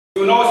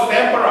You know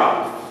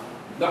Rembrandt,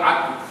 the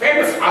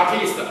famous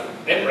artist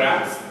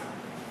Rembrandt,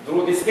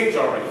 through this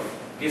picture,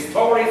 his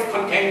stories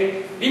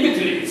contain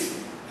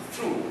limitless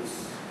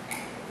truths.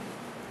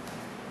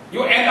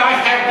 You and I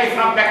have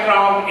different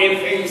background in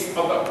face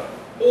of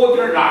the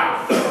older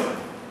life.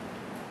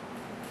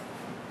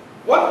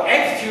 What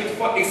attitude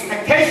for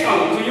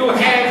expectation do you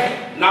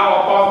have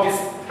now about this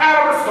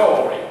parable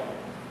story?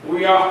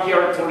 We are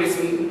here to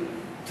listen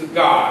to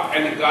God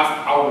and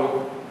God's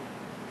outlook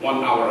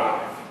on our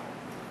life.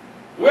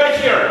 We are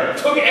here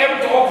to be able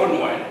to open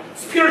one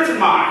spiritual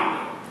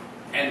mind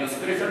and the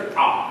spiritual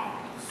tongue.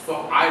 So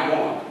I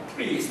want,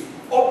 please,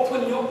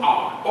 open your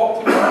heart,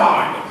 open your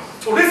mind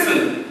to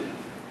listen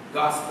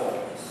God's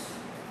voice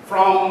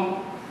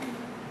from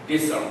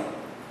this sermon.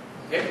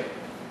 Okay?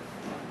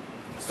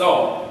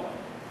 So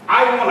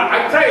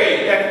I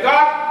pray that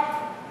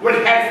God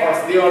will help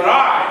us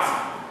realize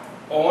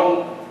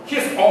on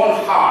His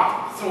own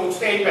heart through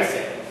today's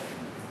message.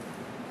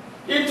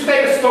 In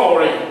today's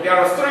story, there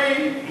are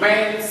three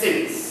main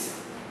scenes,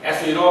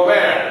 as you know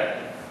well.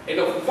 In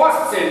the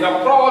first scene, the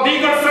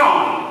prodigal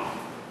son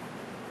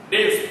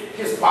leaves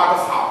his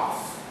father's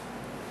house.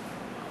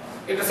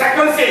 In the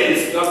second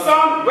scene, the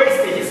son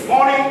wasted his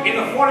money in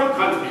a foreign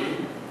country,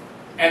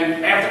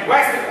 and after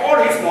wasting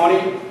all his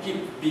money,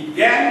 he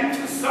began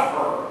to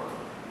suffer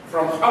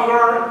from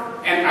hunger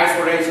and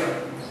isolation.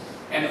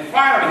 And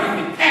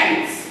finally, he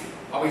repents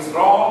of his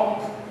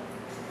wrong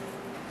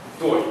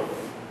doing.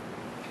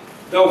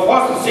 The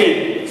first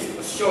scene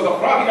shows the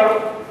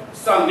prodigal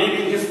son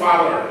leaving his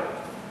father.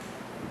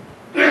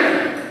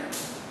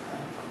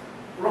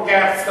 Look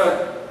at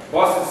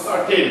verse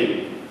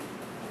 13.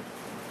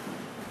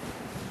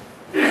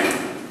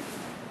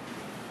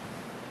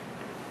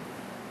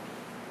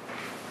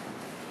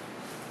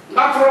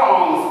 Not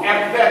long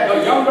after that,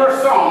 the younger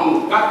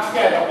son got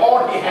together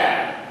all he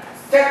had,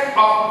 set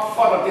off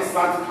for the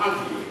distant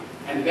country,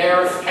 and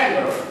there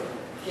squandered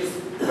his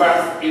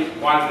wealth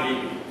in wild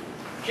living.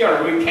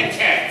 Here we can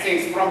check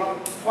things from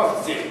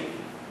first scene.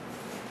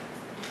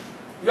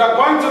 We are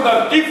going to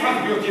the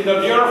difference between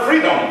the real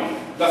freedom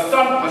the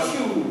son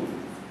pursued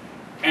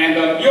and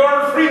the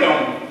real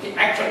freedom he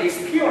actually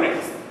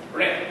experienced.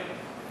 Right?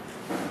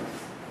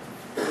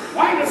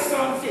 Why the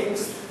son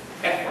thinks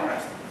at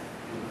first?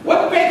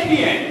 What back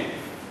in?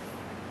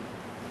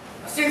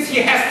 Since he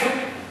has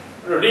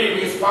to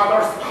leave his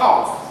father's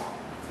house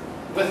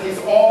with his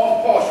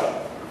own portion,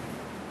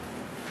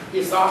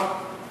 he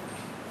thought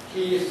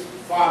his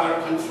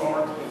father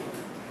controlled him,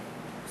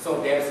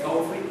 so there is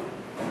no freedom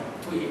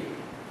to him.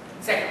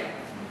 Second,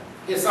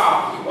 he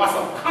thought he was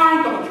a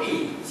kind of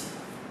cage,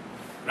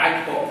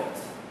 like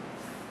both.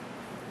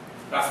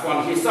 That's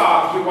when he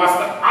thought he was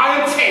the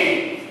iron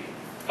chain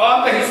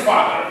under his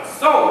father.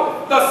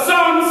 So the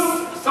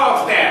son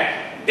thought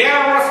that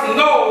there was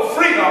no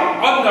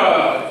freedom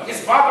under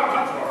his father's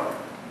control.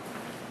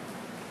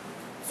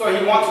 So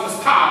he wanted to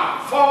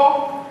start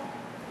for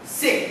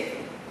seek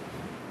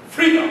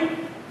freedom.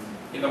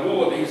 In the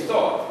world, he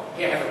thought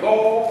he had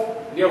no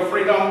real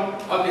freedom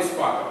on his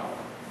father.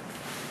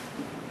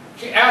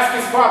 He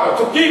asked his father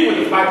to give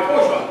me my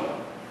portion.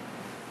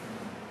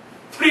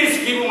 Please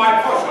give me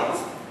my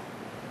portions.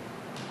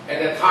 At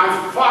that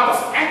time,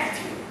 father's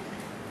attitude.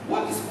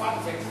 What is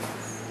father's attitude?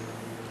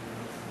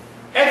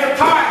 At the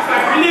time,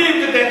 I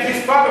believed that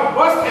his father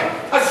must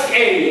have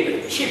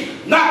ashamed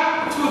him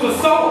not to do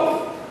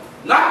so,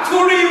 not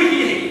to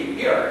leave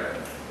here.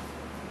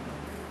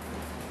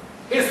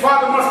 His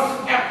father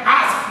must have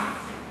asked,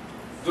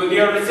 do the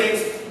other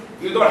things,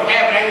 you don't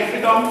have any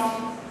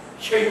freedom?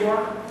 Here you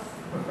are.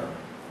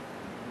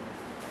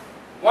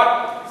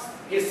 What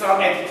his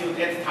son's attitude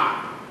at the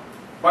time?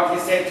 What he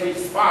said to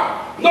his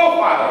father? No,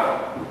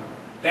 father.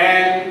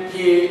 Then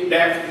he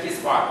left his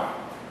father.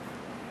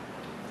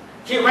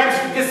 He went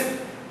to this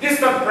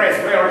distant place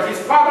where his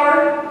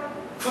father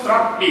could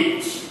not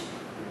reach.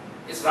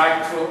 It's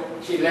like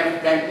he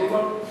left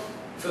Vancouver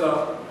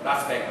to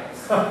Las Vegas.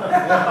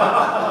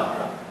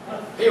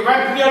 He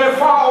went nearly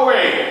far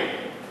away.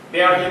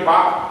 There he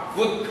bought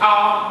good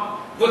car,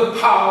 good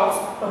house,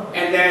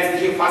 and then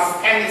he first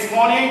spent his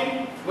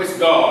money with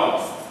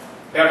God.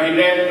 There he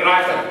led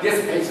life of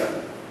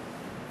dissipation.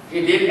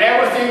 He did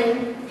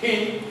everything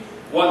he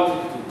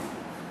wanted to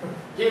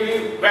do.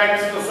 He went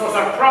to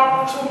social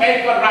club to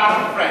make a lot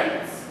of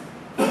friends.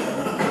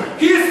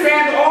 He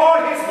spent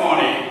all his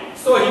money,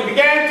 so he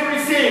began to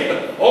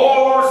receive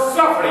all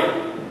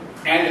suffering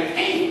and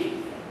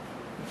pain.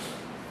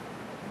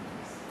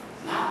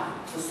 Now,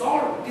 to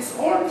solve this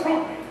whole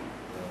problem,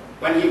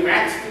 when he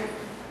went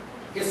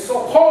to his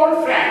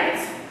so-called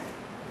friends,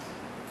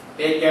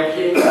 they gave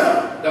him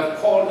the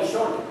cold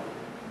shoulder.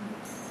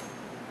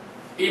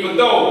 Even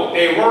though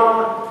they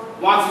were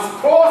once his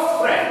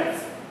close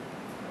friends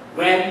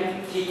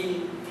when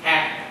he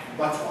had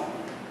much money.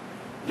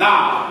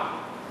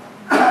 Now,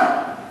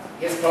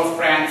 his close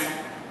friends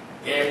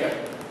gave the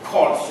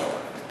cold shoulder.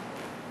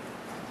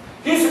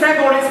 He spent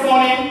all his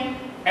money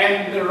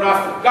and the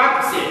rest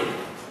got sick.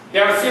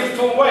 There seems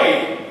no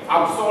way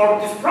to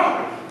solve this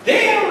problem.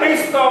 There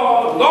is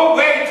no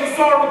way to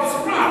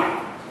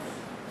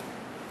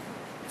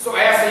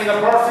in the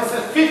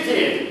verses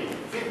 15.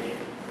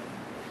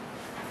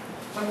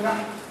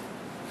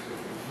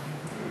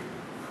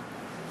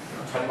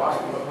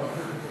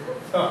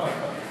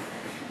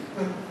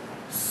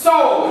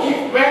 So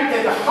he went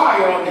and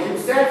hired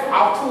himself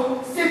out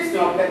to citizens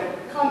of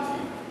that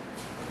country,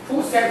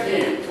 who sent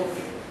him to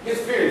his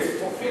fields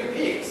to fill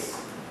pigs.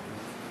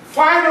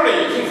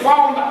 Finally, he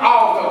found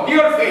out the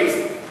real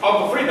face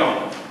of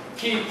freedom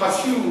he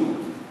pursued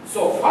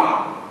so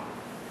far.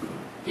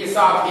 He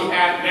thought he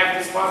had left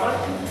his father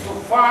to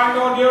find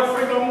a real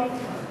freedom,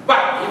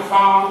 but he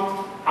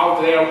found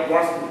out there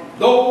was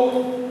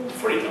no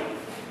freedom,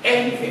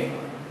 anything.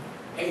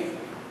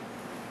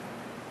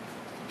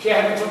 He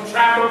had to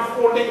travel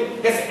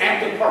holding his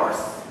empty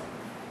purse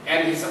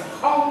and his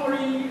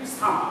hungry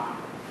stomach.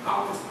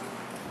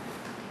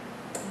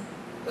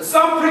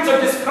 Some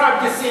preachers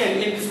describe this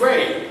scene in this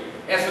way.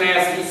 As soon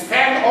as he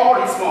spent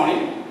all his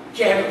money,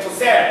 he had to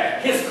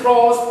sell his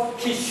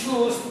clothes, his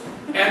shoes,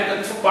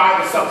 and to buy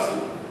the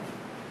substance.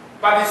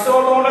 But he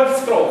sold all of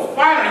his clothes.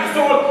 Finally, he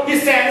sold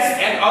his sense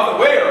and other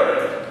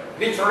wear,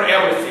 literally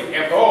everything.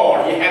 After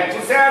all, he had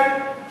to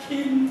sell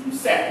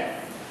himself.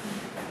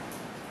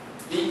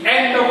 The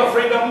end of the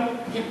freedom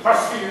he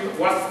pursued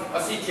was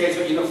a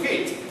situation in the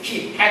field.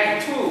 He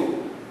had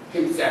to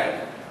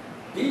himself.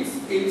 This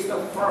is the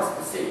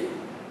first scene.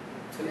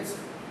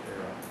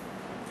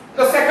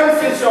 The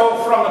second scene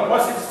shows from the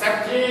verses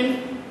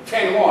 17,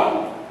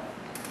 21.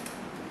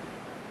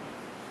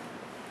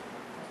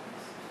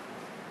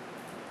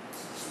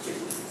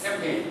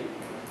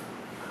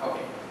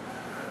 Okay.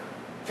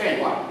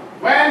 21.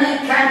 When he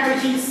came to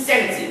his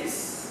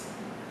senses,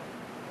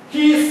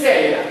 he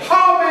said,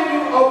 "How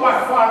many of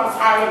my father's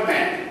hired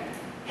men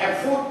have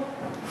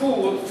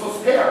food to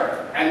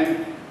spare,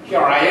 and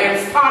here I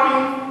am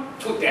starving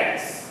to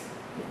death.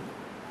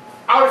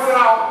 I will set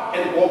out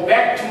and go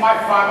back to my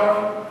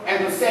father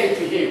and say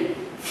to him,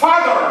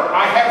 Father,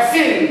 I have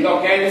sinned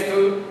against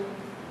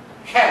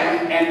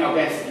heaven and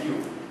against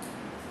you.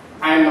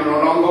 I am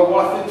no longer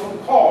worthy to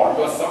call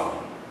your son.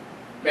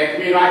 Make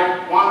me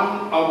like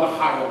one of the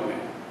hired men."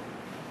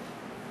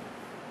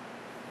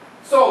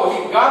 So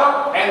he got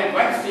up and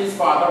went to his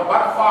father,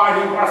 but while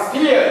he was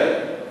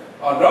still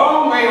a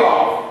long way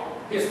off,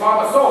 his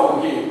father saw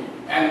him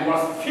and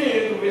was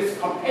filled with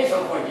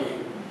compassion for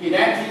him. He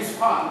ran to his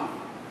son,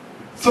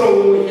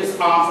 threw his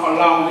arms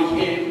around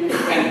him,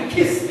 and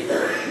kissed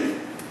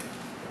him.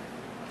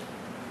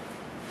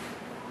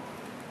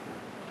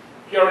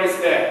 Here is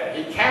that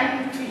he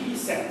came to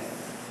his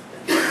senses.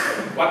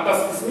 What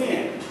does this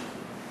mean?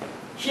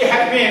 He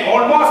had been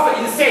almost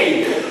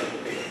insane.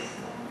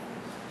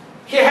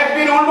 He had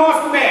been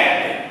almost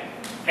mad,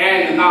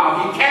 and now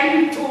he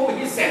came to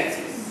his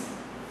senses.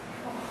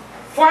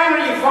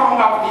 Finally, he found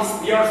out his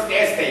real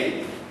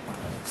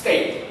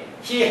state.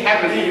 He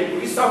had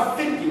lived without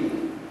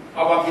thinking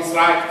about his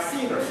life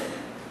seriously.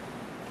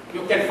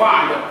 You can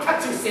find a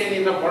touching scene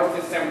in the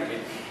verse 17.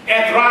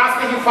 At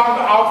last, he found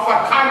out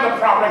what kind of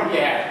problem he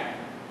had.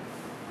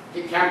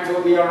 He came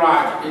to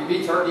realize it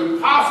literally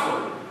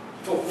impossible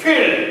to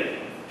fill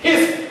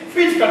his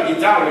physical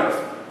desires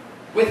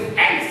with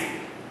anything.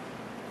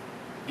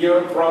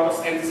 Dear brothers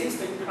and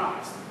sisters in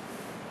Christ,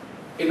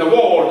 in the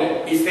world,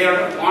 is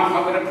there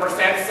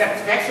 100%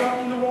 satisfaction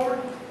in the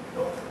world?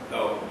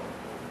 No.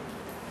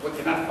 We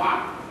cannot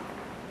find.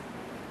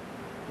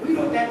 We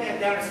know that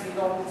there is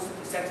no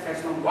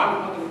satisfaction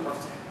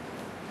 100%.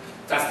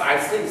 Just I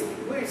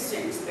think, we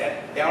think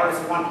that there is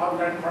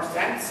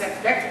 100%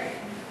 satisfaction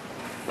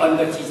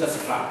under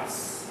Jesus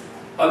Christ,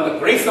 under the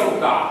grace of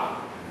God.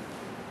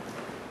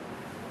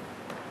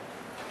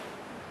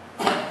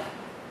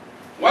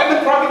 When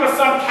the prodigal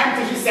son came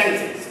to his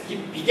senses, he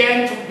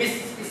began to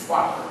miss his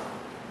father.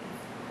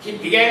 He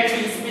began to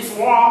miss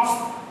warmth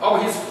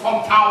of his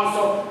hometown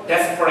so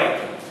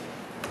desperately.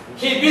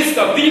 He missed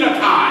the dinner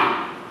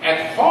time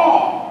at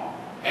home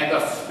and the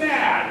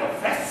smell, the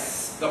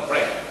fresh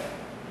bread.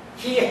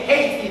 He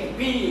hated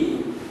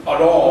being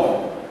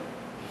alone.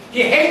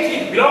 He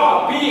hated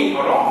being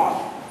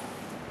alone.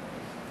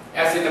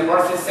 As in the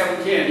verse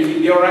 17, he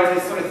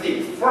realized three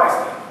things.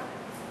 First,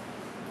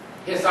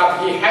 he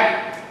thought he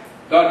had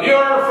the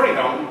real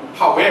freedom.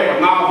 However,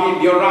 now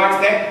he realized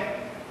that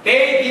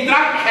they did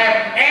not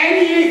have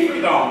any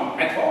freedom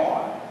at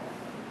all.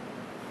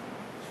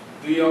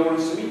 Do you agree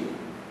with me?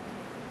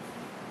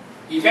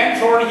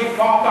 Eventually, he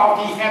found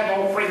out he had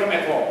no freedom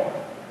at all.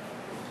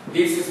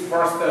 This is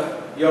first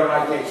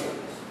realization.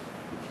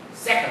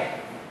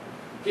 Second,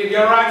 he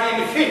realized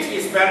in which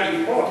is very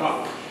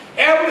important.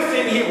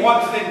 Everything he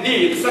wanted and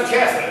needed, such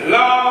as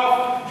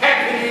love,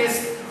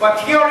 happiness,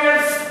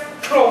 materials,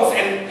 clothes,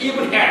 and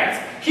even health,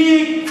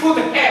 he could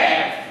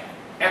have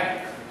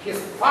at his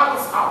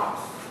father's house.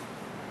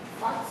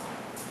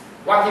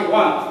 What he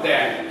wants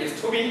then is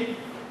to be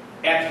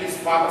at his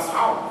father's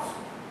house.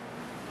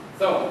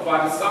 So,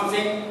 what is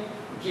something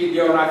he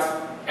realized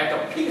at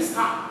the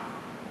pigsty?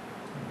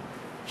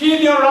 He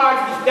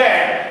realized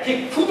that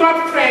he could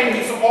not claim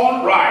his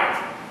own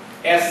right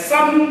as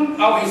son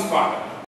of his father.